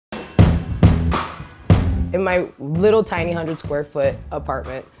In my little tiny 100-square-foot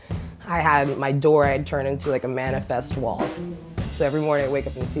apartment, I had my door I had turned into like a manifest wall. So every morning I wake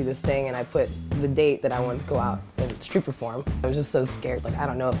up and see this thing, and I put the date that I wanted to go out and street perform. I was just so scared, like I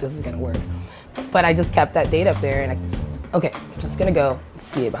don't know if this is gonna work. But I just kept that date up there, and okay, I'm just gonna go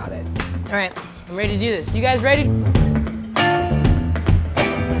see about it. All right, I'm ready to do this. You guys ready?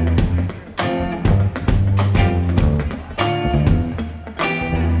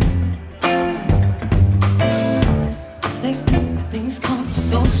 Things come to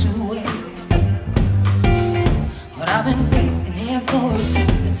those who wait, but I've been waiting here for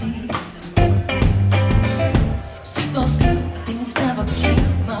eternity. See those things never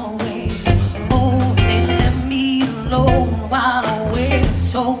came my way. Oh, they left me alone while I waited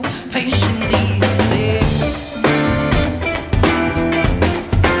so patiently there.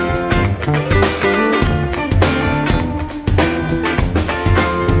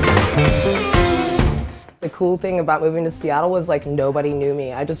 The cool thing about moving to Seattle was like nobody knew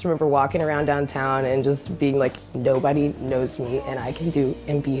me. I just remember walking around downtown and just being like, nobody knows me and I can do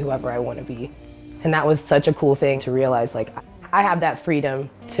and be whoever I want to be. And that was such a cool thing to realize, like, I have that freedom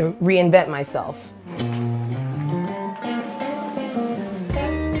to reinvent myself.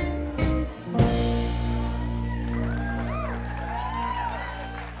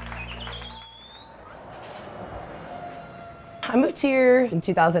 I moved here in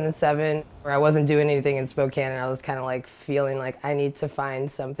 2007, where I wasn't doing anything in Spokane, and I was kind of like feeling like I need to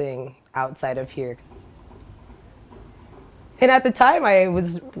find something outside of here. And at the time, I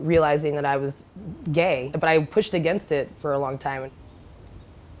was realizing that I was gay, but I pushed against it for a long time.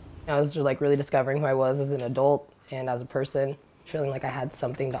 I was like really discovering who I was as an adult and as a person, feeling like I had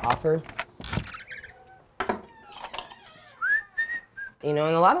something to offer. You know,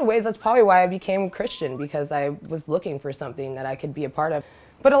 in a lot of ways, that's probably why I became Christian, because I was looking for something that I could be a part of.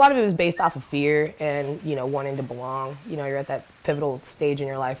 But a lot of it was based off of fear and, you know, wanting to belong. You know, you're at that pivotal stage in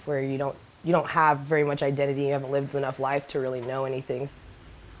your life where you don't have very much identity, you haven't lived enough life to really know anything.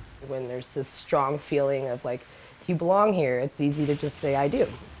 When there's this strong feeling of like, you belong here, it's easy to just say, I do.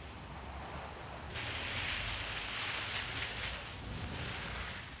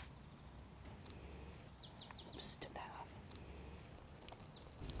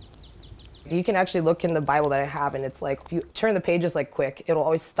 You can actually look in the Bible that I have, and it's like, if you turn the pages like quick, it'll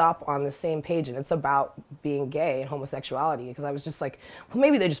always stop on the same page, and it's about being gay and homosexuality, because I was just like, well,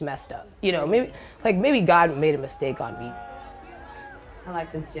 maybe they just messed up. You know, maybe God made a mistake on me. I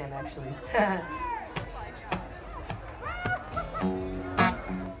like this gem, actually.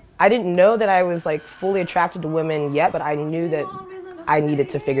 I didn't know that I was like fully attracted to women yet, but I knew that I needed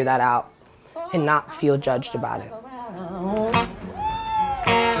to figure that out and not feel judged about it.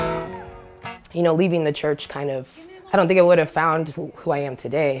 You know, leaving the church kind of, I don't think I would have found who I am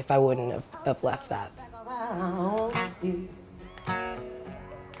today if I wouldn't have left that.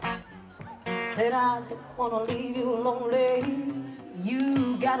 Said I don't want to leave you lonely.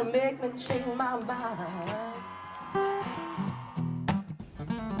 You gotta make me change my mind.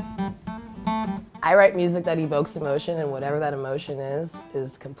 I write music that evokes emotion, and whatever that emotion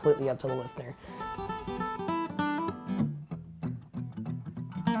is completely up to the listener.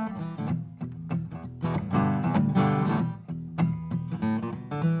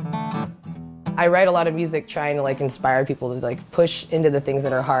 I write a lot of music trying to like inspire people to like push into the things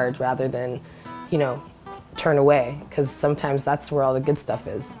that are hard rather than, you know, turn away, because sometimes that's where all the good stuff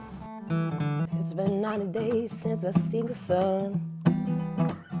is. It's been 90 days since I've seen the sun.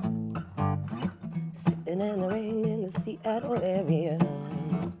 Sitting in the rain in the Seattle area.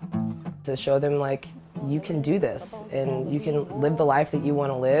 To show them like, you can do this and you can live the life that you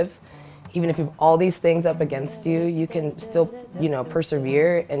want to live. Even if you have all these things up against you, you can still, you know,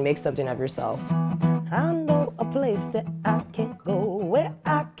 persevere and make something of yourself. I know a place that I can go, where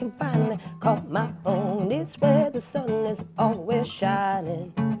I can finally call my own. It's where the sun is always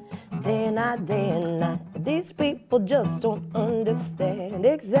shining, day and night, day and night. These people just don't understand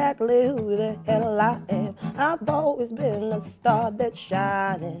exactly who the hell I am. I've always been a star that's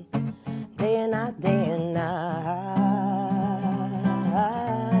shining, day and night, day and night.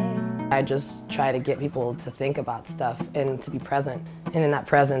 I just try to get people to think about stuff and to be present. And in that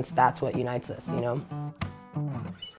presence, that's what unites us, you know?